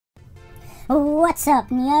What's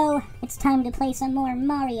up, Neo? It's time to play some more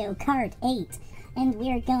Mario Kart 8. And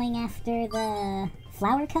we're going after the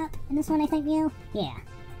Flower Cup in this one, I think, Neo? Yeah.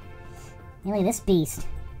 Hey, look at this beast.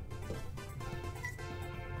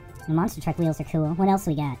 The monster truck wheels are cool. What else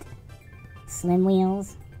we got? Slim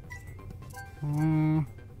wheels.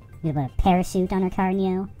 We have a parachute on our car,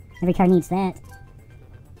 Neo. Every car needs that.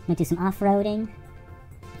 Might do some off-roading.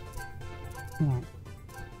 Yeah.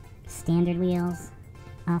 Standard wheels.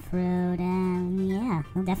 Off-road, yeah,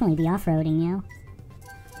 we'll definitely be off-roading, yo.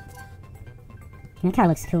 That car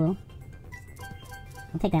looks cool.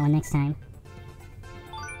 I'll take that one next time.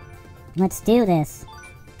 Let's do this.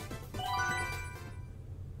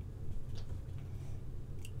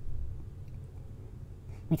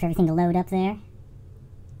 Wait for everything to load up there.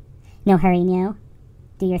 No hurry, Neo.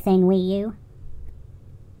 Do your thing, Wii U.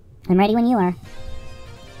 I'm ready when you are.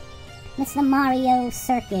 It's the Mario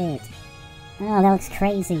Circuit. Oh, that looks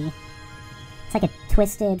crazy. It's like a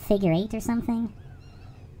twisted figure 8 or something.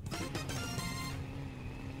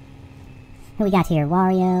 Who we got here?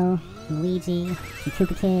 Wario, Luigi, the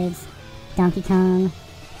Koopa Kids, Donkey Kong.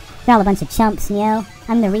 They're all a bunch of chumps, Neo.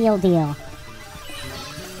 I'm the real deal.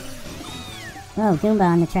 Whoa, Goomba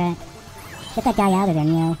on the track. Get that guy out of there,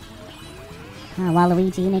 Neo. Oh,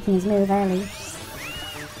 Waluigi making his move early.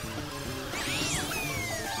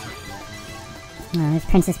 Oh, there's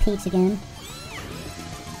Princess Peach again.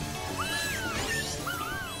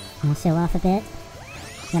 I'll show off a bit.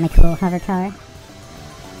 Got my cool hover car.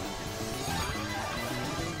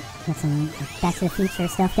 Got some Back to the Future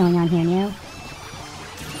stuff going on here, Neo.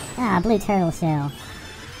 Ah, blue turtle shell.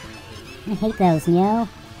 I hate those, Neo.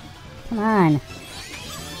 Come on.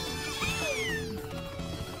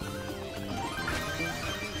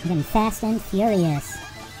 I'm getting fast and furious.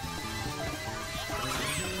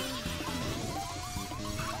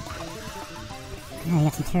 I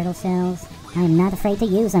got some turtle shells. I am not afraid to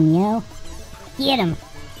use them, yo. Get him!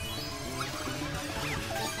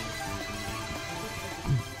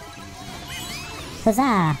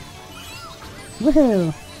 Huzzah!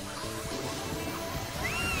 Woohoo!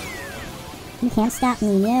 You can't stop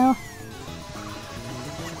me, yo.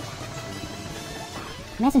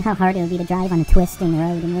 Imagine how hard it would be to drive on a twisting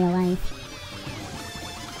road in real life.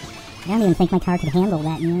 I don't even think my car could handle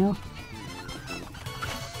that, yo.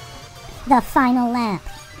 The final lap!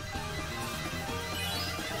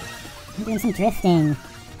 I'm doing some drifting.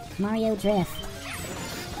 Mario Drift.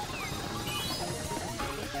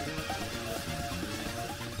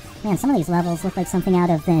 Man, some of these levels look like something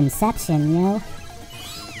out of the Inception, you know?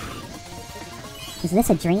 Is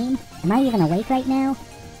this a dream? Am I even awake right now?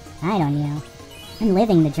 I don't know. I'm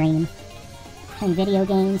living the dream. Playing video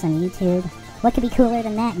games on YouTube. What could be cooler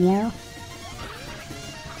than that, yo?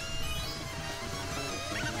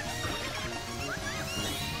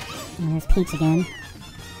 Oh, there's Peach again.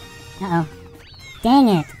 Uh-oh. Dang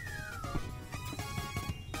it!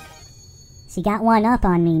 She got one up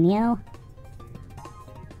on me, Neo.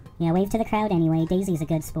 Yeah, wave to the crowd anyway. Daisy's a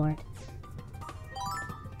good sport.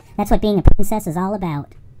 That's what being a princess is all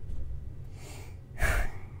about.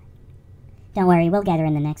 Don't worry, we'll get her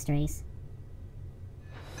in the next race.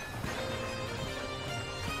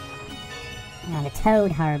 Oh, the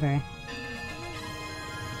Toad Harbor.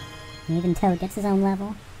 Even Toad gets his own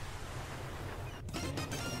level.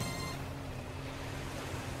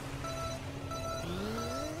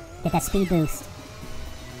 Get that speed boost.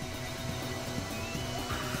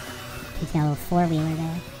 He's got a little four-wheeler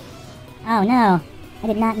there. Oh no! I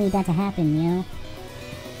did not need that to happen, yo.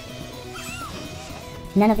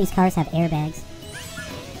 None of these cars have airbags.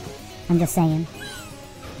 I'm just saying.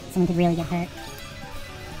 Someone could really get hurt.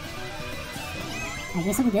 I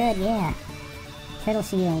do something good, yeah. Turtle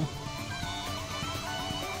shield.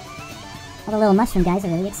 All the little mushroom guys are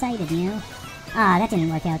really excited, you know? Ah, that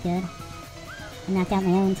didn't work out good. I knocked out my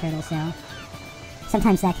own turtle shell.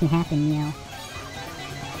 Sometimes that can happen, you know.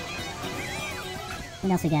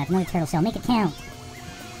 What else we got? Another turtle shell. Make it count!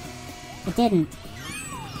 It didn't.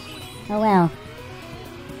 Oh well.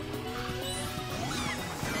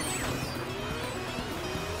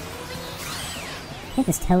 I think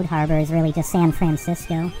this Toad Harbor is really just San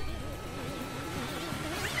Francisco.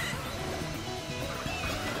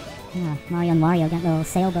 Oh, Mario and Mario got little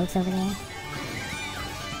sailboats over there.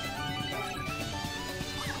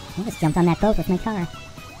 I just jumped on that boat with my car.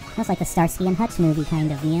 That's like the Starsky and Hutch movie,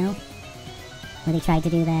 kind of, you know? Where they tried to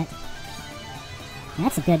do that.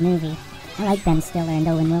 That's a good movie. I like Ben Stiller and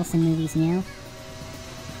Owen Wilson movies, you know?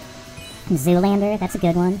 And Zoolander, that's a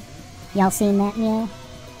good one. Y'all seen that, you know?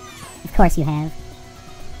 Of course you have.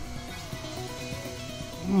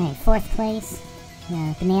 Alright, 4th place.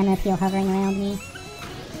 Banana peel hovering around me.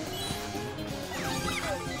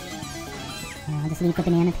 I'll just leave the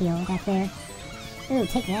banana peel back there. Ooh,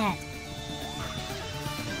 take that.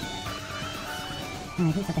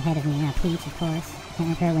 Alright, who's up ahead of me? Peach, of course. Can't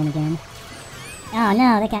let her win again. Oh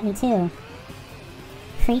no, that got me too.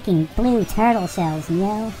 Freaking blue turtle shells,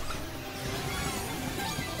 yo.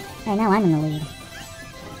 Alright, now I'm in the lead.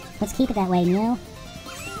 Let's keep it that way, yo.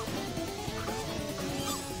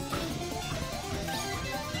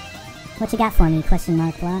 What you got for me, question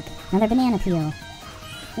mark block? Another banana peel.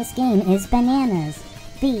 This game is bananas.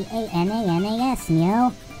 B-A-N-A-N-A-S,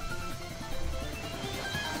 yo.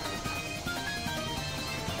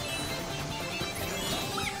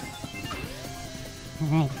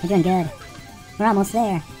 Alright, we're doing good. We're almost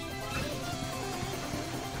there.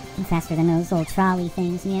 I'm faster than those old trolley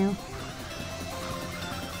things, you know?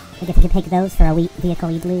 Like if you could pick those for a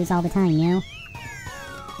vehicle, you'd lose all the time, you know?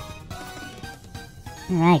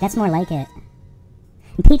 Alright, that's more like it.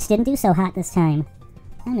 And Peach didn't do so hot this time.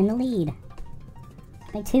 I'm in the lead.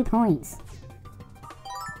 By 2 points.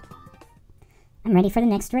 I'm ready for the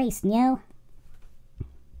next race, yo.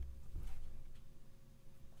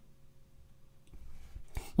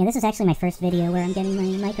 Yeah, this is actually my first video where I'm getting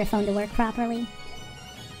my microphone to work properly.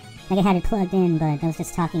 Like, I had it plugged in, but I was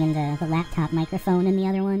just talking into the laptop microphone in the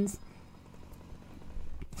other ones.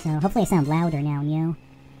 So, hopefully I sound louder now, yo.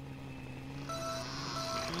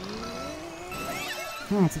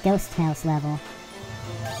 Oh, it's a ghost house level.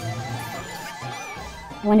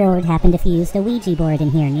 I wonder what would happen if you used a Ouija board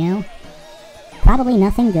in here, yo. Probably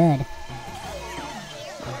nothing good. I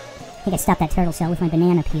think I stopped that turtle shell with my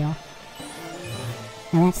banana peel.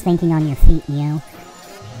 Now that's thinking on your feet, yo.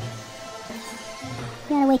 You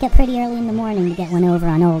gotta wake up pretty early in the morning to get one over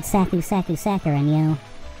on old Saku Sakaran, yo.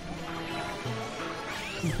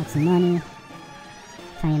 Put some money.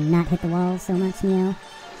 Try and not hit the walls so much, yo.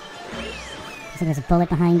 Looks like there's a bullet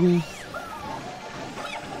behind me.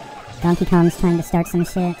 Donkey Kong's trying to start some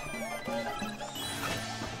shit.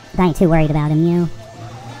 I ain't too worried about him, yo.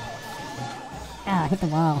 Oh, hit the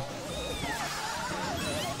wall.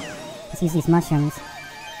 Let's use these mushrooms.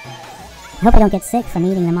 I hope I don't get sick from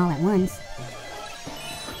eating them all at once.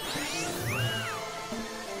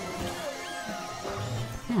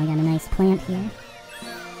 Oh, I got a nice plant here.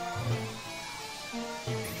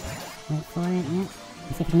 Wait for it, yep.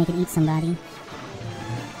 Let's see if we can make it eat somebody.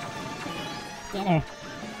 Get her.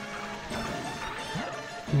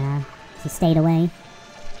 Nah, she stayed away.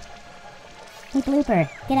 Hey, Blooper,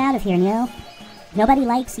 get out of here, yo. Nobody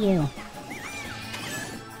likes you.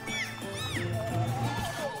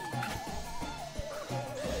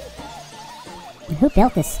 Who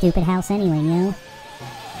built this stupid house anyway, yo?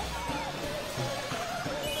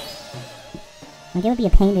 Like, it would be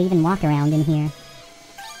a pain to even walk around in here.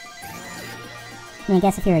 I mean, I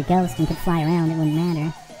guess if you're a ghost and could fly around, it wouldn't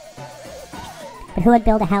matter. But who would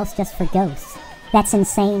build a house just for ghosts? That's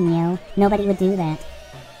insane, yo. Nobody would do that.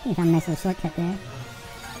 I found a nice little shortcut there.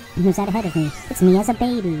 And who's that ahead of me? It's me as a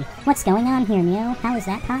baby. What's going on here, yo? How is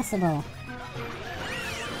that possible?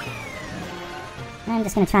 I'm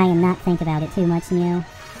just gonna try and not think about it too much, yo.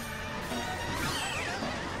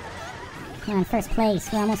 Come on, first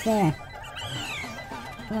place. We're almost there.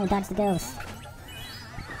 Oh, dodge the ghost.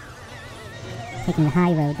 Taking the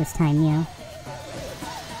high road this time, yo.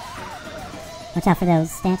 Watch out for those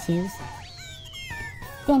statues.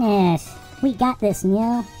 Finish! We got this,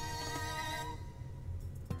 yo.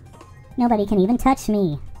 Nobody can even touch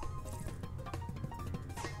me.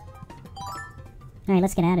 Alright,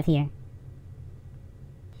 let's get out of here.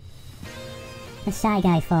 The Shy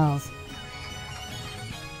Guy falls.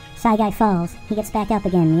 Shy Guy falls. He gets back up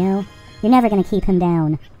again, yo. You're never gonna keep him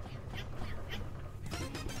down.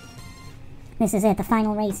 This is it, the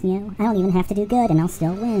final race, yo. I don't even have to do good and I'll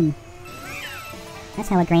still win. That's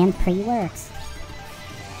how a Grand Prix works.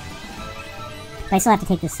 But I still have to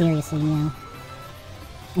take this seriously, yo.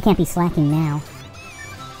 I can't be slacking now.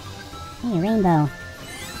 Hey, rainbow.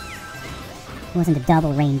 It wasn't a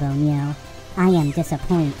double rainbow, yo. I am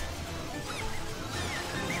disappointed.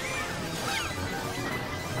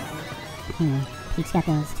 Peach got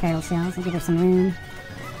those turtle shells. I'll give her some room.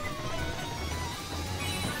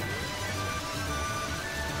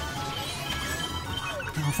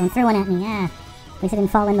 Oh, someone threw one at me. Ah, at least it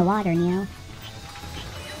didn't fall in the water, yo.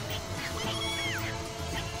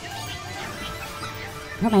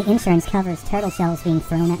 I hope my insurance covers turtle shells being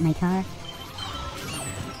thrown at my car.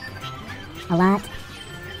 A lot.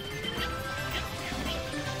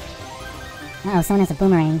 Uh-oh, someone has a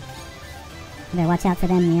boomerang. I better watch out for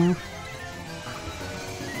them, yo.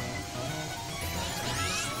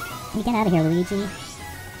 Hey, get out of here, Luigi.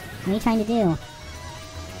 What are you trying to do?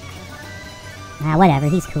 Ah, whatever,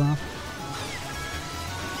 he's cool.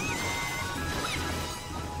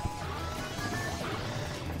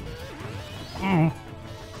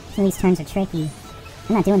 Some of these turns are tricky.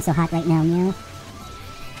 I'm not doing so hot right now, Mew.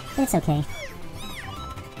 But it's okay.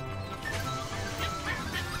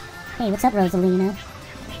 Hey, what's up, Rosalina?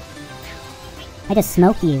 I just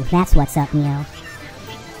smoked you. That's what's up, Mew.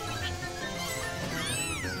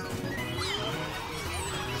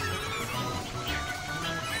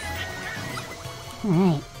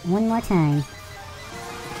 Alright, one more time.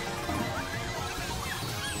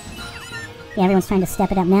 Yeah, everyone's trying to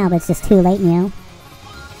step it up now, but it's just too late, Mew.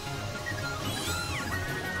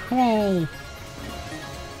 Hooray!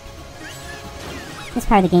 This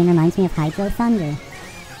part of the game reminds me of Hydro Thunder.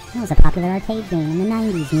 That was a popular arcade game in the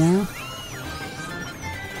 90s, Mew.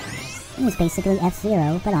 It was basically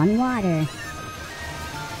F-Zero, but on water.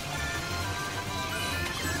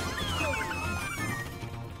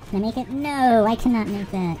 Can I make it? No, I cannot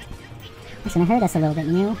make that. It's gonna hurt us a little bit,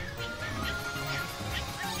 Mew.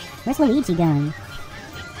 Where's Luigi going?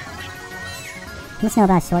 He must know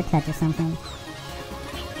about shortcuts or something.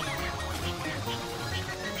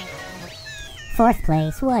 4th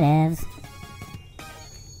place, whatevs.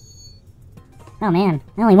 Oh man,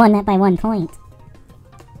 I only won that by 1 point.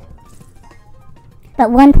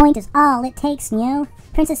 But 1 point is all it takes, Mew.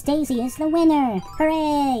 Princess Daisy is the winner!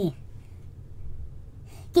 Hooray!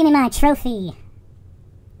 Give me my trophy!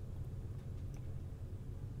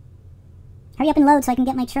 Hurry up and load so I can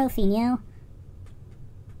get my trophy, Mew.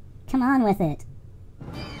 Come on with it.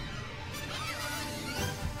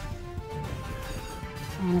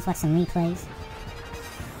 Alright, let's watch some replays.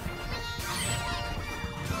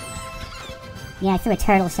 Yeah, I threw a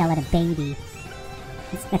turtle shell at a baby.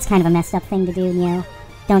 That's kind of a messed up thing to do, Mew.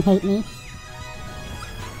 Don't hate me.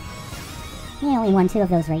 Yeah, I only won 2 of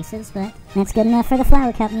those races, but that's good enough for the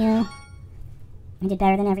Flower Cup, Mew. I did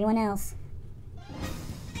better than everyone else.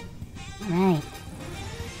 Alright.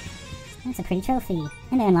 That's a pretty trophy.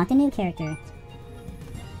 And I unlocked a new character.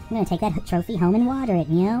 I'm gonna take that trophy home and water it,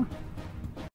 Mew.